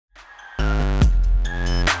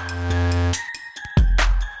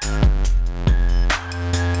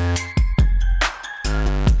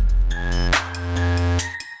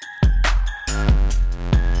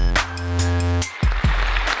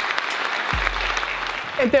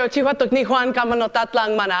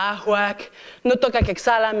ahuac,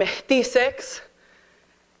 Quetzala Mestizx.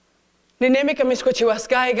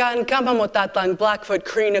 Amiskwaciwâskahikan, Camamotlatlang, Blackfoot,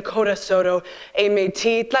 Cree, Nakota, Soto,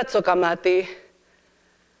 Mecayotl Tlazohcamati.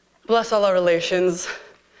 Bless all our relations.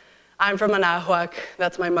 I'm from Managua,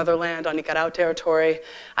 that's my motherland on Nicaragua territory.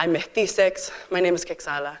 I'm Mestizx, my name is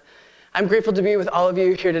Quetzala. I'm grateful to be with all of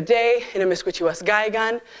you here today in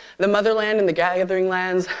Amiskwaciwâskahikan, the motherland and the gathering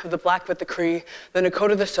lands of the Blackfoot, the Cree, the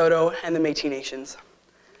Nakota, the Soto, and the Métis nations.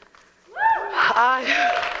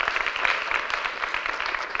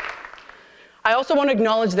 I also want to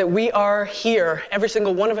acknowledge that we are here, every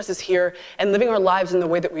single one of us is here, and living our lives in the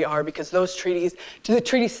way that we are because those treaties, to the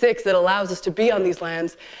Treaty 6 that allows us to be on these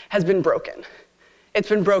lands, has been broken. It's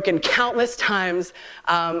been broken countless times,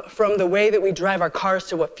 from the way that we drive our cars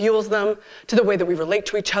to what fuels them, to the way that we relate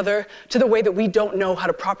to each other, to the way that we don't know how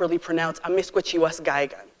to properly pronounce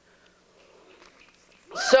Amiskwaciwâskahikan.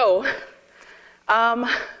 So,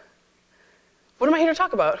 what am I here to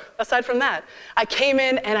talk about, aside from that? I came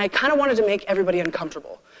in and I kind of wanted to make everybody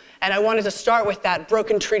uncomfortable. And I wanted to start with that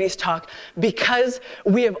broken treaties talk because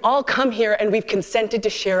we have all come here and we've consented to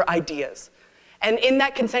share ideas. And in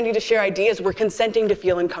that consenting to share ideas, we're consenting to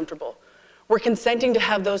feel uncomfortable. We're consenting to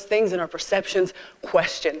have those things in our perceptions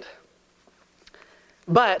questioned.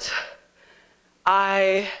 But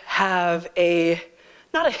I have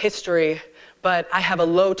not a history, but I have a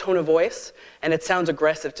low tone of voice, and it sounds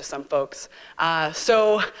aggressive to some folks.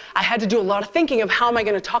 So I had to do a lot of thinking of how am I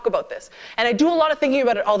going to talk about this. And I do a lot of thinking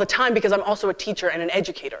about it all the time because I'm also a teacher and an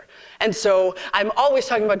educator. And so I'm always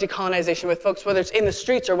talking about decolonization with folks, whether it's in the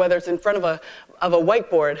streets or whether it's in front of a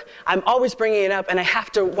whiteboard. I'm always bringing it up, and I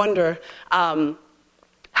have to wonder,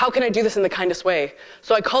 how can I do this in the kindest way?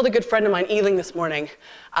 So I called a good friend of mine, Eling, this morning,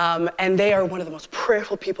 and they are one of the most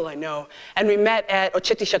prayerful people I know. And we met at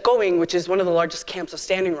Ochetichakowing, which is one of the largest camps of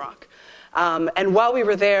Standing Rock. And while we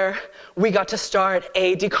were there, we got to start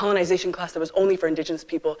a decolonization class that was only for Indigenous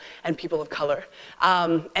people and people of color.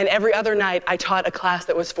 And every other night, I taught a class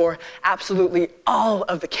that was for absolutely all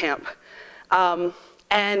of the camp.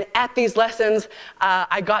 And at these lessons,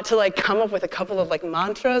 I got to come up with a couple of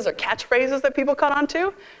mantras or catchphrases that people caught on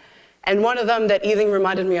to. And one of them that Eling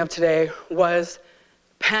reminded me of today was,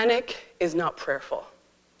 panic is not prayerful.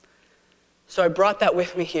 So I brought that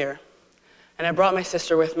with me here. And I brought my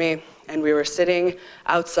sister with me, and we were sitting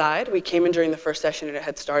outside. We came in during the first session and it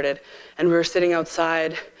had started. And we were sitting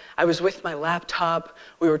outside. I was with my laptop.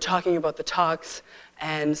 We were talking about the talks,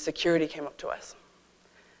 and security came up to us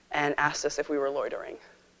and asked us if we were loitering.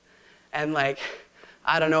 And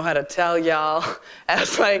I don't know how to tell y'all,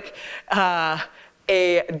 as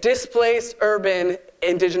a displaced urban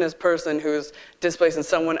Indigenous person who's displaced in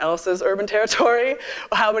someone else's urban territory,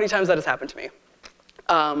 how many times that has happened to me.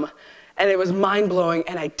 And it was mind-blowing,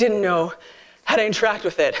 and I didn't know how to interact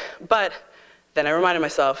with it. But then I reminded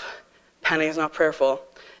myself, panic is not prayerful.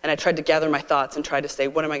 And I tried to gather my thoughts and tried to say,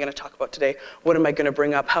 what am I going to talk about today? What am I going to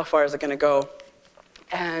bring up? How far is it going to go?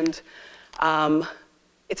 And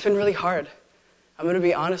it's been really hard. I'm going to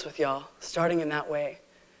be honest with y'all, starting in that way.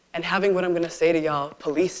 And having what I'm going to say to y'all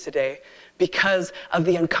police today because of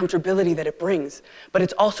the uncomfortability that it brings. But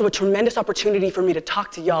it's also a tremendous opportunity for me to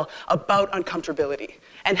talk to y'all about uncomfortability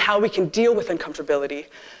and how we can deal with uncomfortability.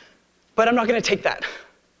 But I'm not going to take that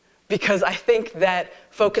because I think that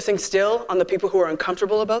focusing still on the people who are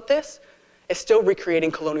uncomfortable about this is still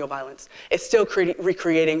recreating colonial violence. It's still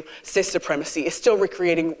recreating cis supremacy. It's still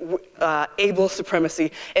recreating able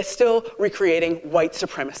supremacy. It's still recreating white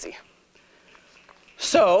supremacy.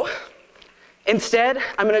 So instead,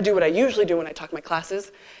 I'm going to do what I usually do when I talk to my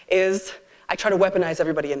classes, is I try to weaponize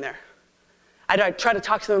everybody in there. I try to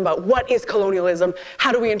talk to them about what is colonialism,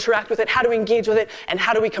 how do we interact with it, how do we engage with it, and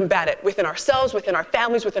how do we combat it within ourselves, within our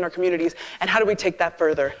families, within our communities, and how do we take that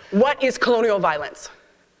further? What is colonial violence?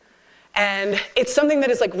 And it's something that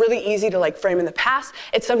is really easy to frame in the past.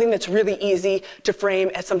 It's something that's really easy to frame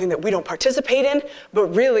as something that we don't participate in, but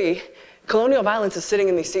really, colonial violence is sitting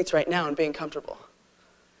in these seats right now and being comfortable.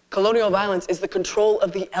 Colonial violence is the control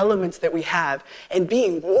of the elements that we have and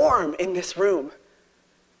being warm in this room.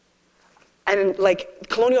 And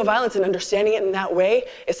colonial violence and understanding it in that way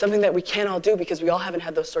is something that we can't all do because we all haven't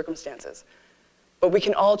had those circumstances. But we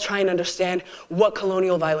can all try and understand what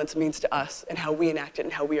colonial violence means to us and how we enact it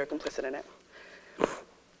and how we are complicit in it.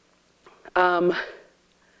 I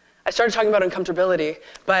started talking about uncomfortability,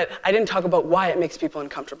 but I didn't talk about why it makes people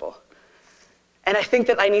uncomfortable. And I think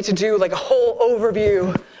that I need to do like a whole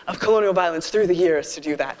overview of colonial violence through the years to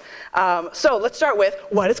do that. So let's start with,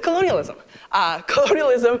 what is colonialism?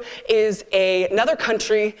 Colonialism is another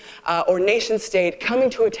country or nation state coming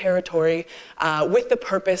to a territory with the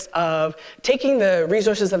purpose of taking the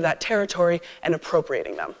resources of that territory and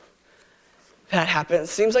appropriating them. That happens.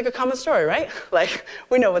 Seems like a common story, right? Like,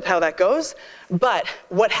 we know how that goes. But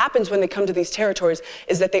what happens when they come to these territories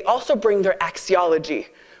is that they also bring their axiology,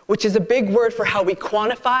 which is a big word for how we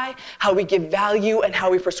quantify, how we give value, and how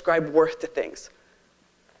we prescribe worth to things.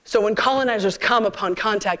 So when colonizers come upon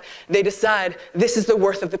contact, they decide, this is the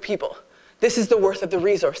worth of the people. This is the worth of the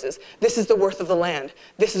resources. This is the worth of the land.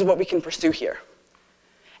 This is what we can pursue here.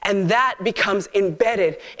 And that becomes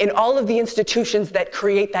embedded in all of the institutions that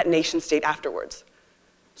create that nation state afterwards.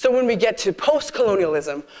 So when we get to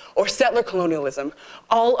post-colonialism or settler colonialism,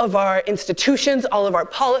 all of our institutions, all of our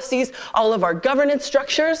policies, all of our governance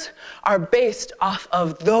structures are based off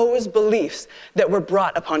of those beliefs that were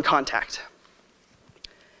brought upon contact.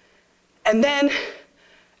 And then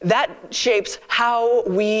that shapes how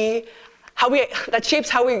we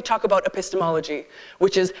talk about epistemology,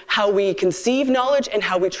 which is how we conceive knowledge and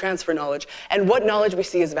how we transfer knowledge, and what knowledge we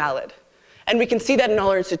see as valid. And we can see that in all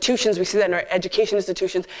our institutions, we see that in our education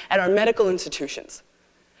institutions and our medical institutions,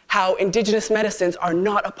 how indigenous medicines are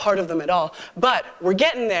not a part of them at all. But we're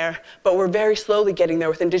getting there, but we're very slowly getting there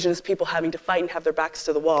with indigenous people having to fight and have their backs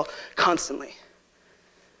to the wall constantly.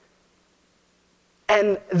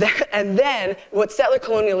 And then what settler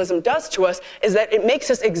colonialism does to us is that it makes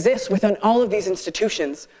us exist within all of these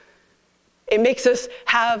institutions. It makes us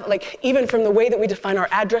have, like, even from the way that we define our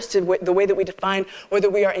address to the way that we define whether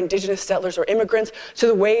we are indigenous settlers or immigrants, to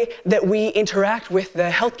the way that we interact with the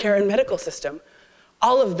healthcare and medical system.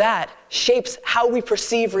 All of that shapes how we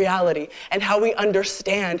perceive reality and how we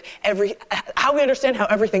understand how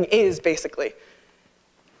everything is, basically.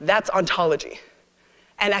 That's ontology.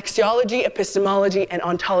 And axiology, epistemology, and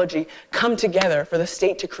ontology come together for the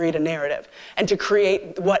state to create a narrative and to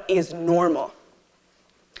create what is normal.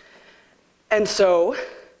 And so,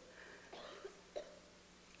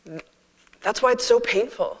 that's why it's so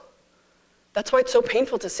painful. That's why it's so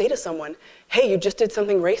painful to say to someone, hey, you just did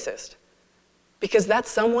something racist. Because that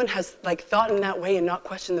someone has thought in that way and not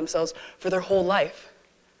questioned themselves for their whole life.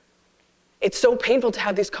 It's so painful to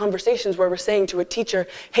have these conversations where we're saying to a teacher,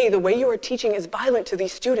 hey, the way you are teaching is violent to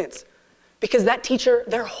these students. Because that teacher,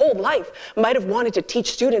 their whole life, might have wanted to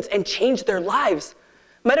teach students and change their lives.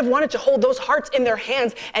 Might have wanted to hold those hearts in their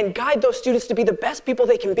hands and guide those students to be the best people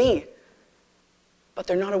they can be. But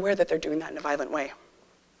they're not aware that they're doing that in a violent way.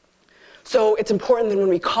 So it's important that when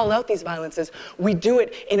we call out these violences, we do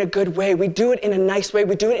it in a good way. We do it in a nice way.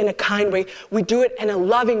 We do it in a kind way. We do it in a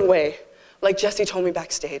loving way, like Jesse told me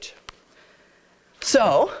backstage.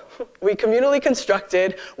 So, we communally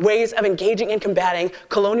constructed ways of engaging and combating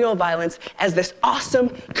colonial violence as this awesome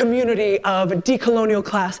community of decolonial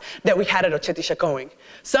class that we had at Ocheti going.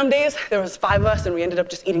 Some days, there was 5 of us, and we ended up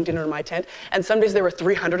just eating dinner in my tent. And some days, there were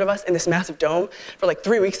 300 of us in this massive dome. For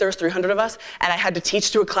 3 weeks, there was 300 of us. And I had to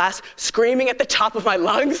teach to a class screaming at the top of my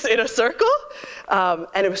lungs in a circle.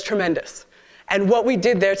 And it was tremendous. And what we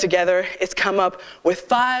did there together is come up with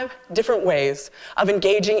 5 different ways of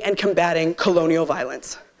engaging and combating colonial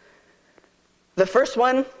violence. The first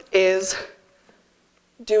one is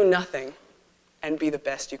do nothing and be the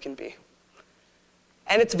best you can be.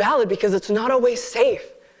 And it's valid because it's not always safe.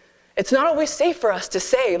 It's not always safe for us to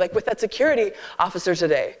say, like with that security officer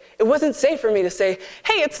today. It wasn't safe for me to say,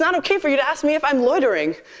 hey, it's not okay for you to ask me if I'm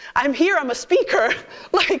loitering. I'm here, I'm a speaker.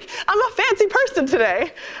 I'm a fancy person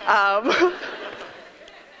today.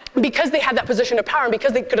 Because they had that position of power and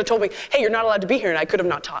because they could have told me, hey, you're not allowed to be here, and I could have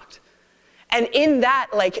not talked. And in that,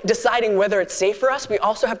 deciding whether it's safe for us, we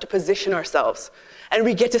also have to position ourselves. And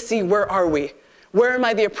we get to see, where are we? Where am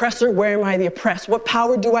I the oppressor? Where am I the oppressed? What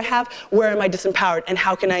power do I have? Where am I disempowered? And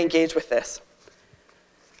how can I engage with this?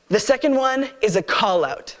 The second one is a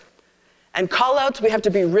call-out. And call-outs we have to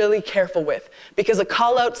be really careful with, because a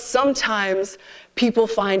call-out, sometimes people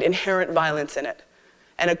find inherent violence in it.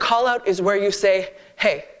 And a call-out is where you say,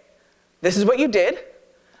 hey, this is what you did.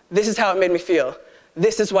 This is how it made me feel.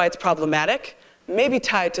 This is why it's problematic, maybe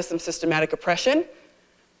tied to some systematic oppression.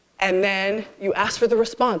 And then you ask for the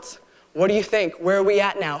response. What do you think? Where are we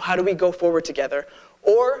at now? How do we go forward together?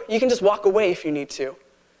 Or you can just walk away if you need to.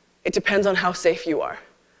 It depends on how safe you are.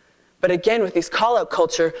 But again, with this call-out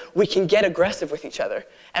culture, we can get aggressive with each other.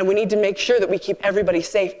 And we need to make sure that we keep everybody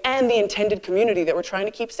safe and the intended community that we're trying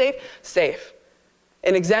to keep safe, safe.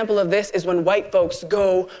 An example of this is when white folks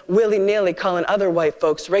go willy-nilly calling other white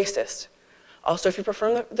folks racist. Also, if you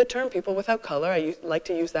prefer the term people without color, I like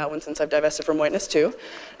to use that one since I've divested from whiteness too.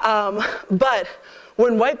 But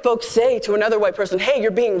when white folks say to another white person, hey,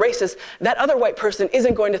 you're being racist, that other white person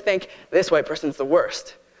isn't going to think, this white person's the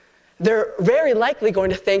worst. They're very likely going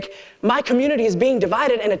to think, my community is being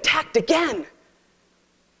divided and attacked again.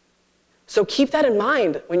 So keep that in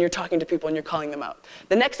mind when you're talking to people and you're calling them out.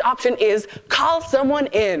 The next option is call someone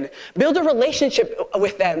in. Build a relationship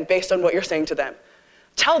with them based on what you're saying to them.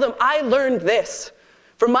 Tell them, I learned this.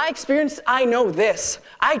 From my experience, I know this.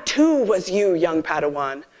 I too was you, young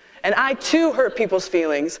Padawan. And I too hurt people's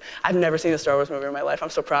feelings. I've never seen a Star Wars movie in my life. I'm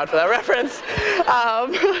so proud for that reference.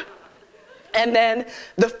 And then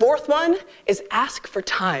the fourth one is ask for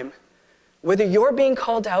time. Whether you're being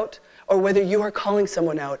called out or whether you are calling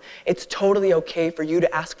someone out, it's totally okay for you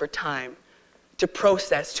to ask for time, to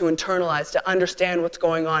process, to internalize, to understand what's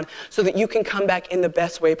going on so that you can come back in the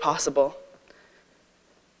best way possible.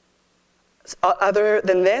 Other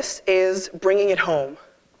than this is bringing it home.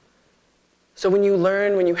 So when you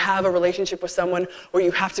learn, when you have a relationship with someone where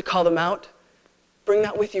you have to call them out, bring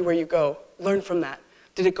that with you where you go. Learn from that.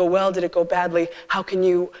 Did it go well? Did it go badly? How can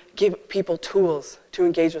you give people tools to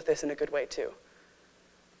engage with this in a good way too?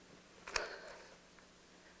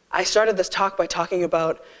 I started this talk by talking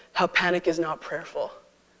about how panic is not prayerful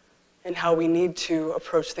and how we need to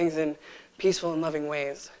approach things in peaceful and loving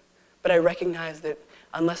ways. But I recognize that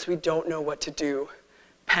unless we don't know what to do,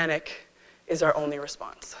 panic is our only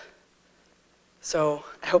response. So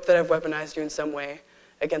I hope that I've weaponized you in some way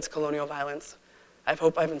against colonial violence. I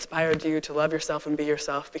hope I've inspired you to love yourself and be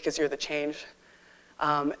yourself because you're the change.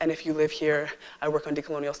 And if you live here, I work on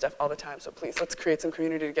decolonial stuff all the time, so please, let's create some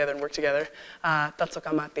community together and work together.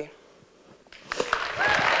 Tlazohcamati.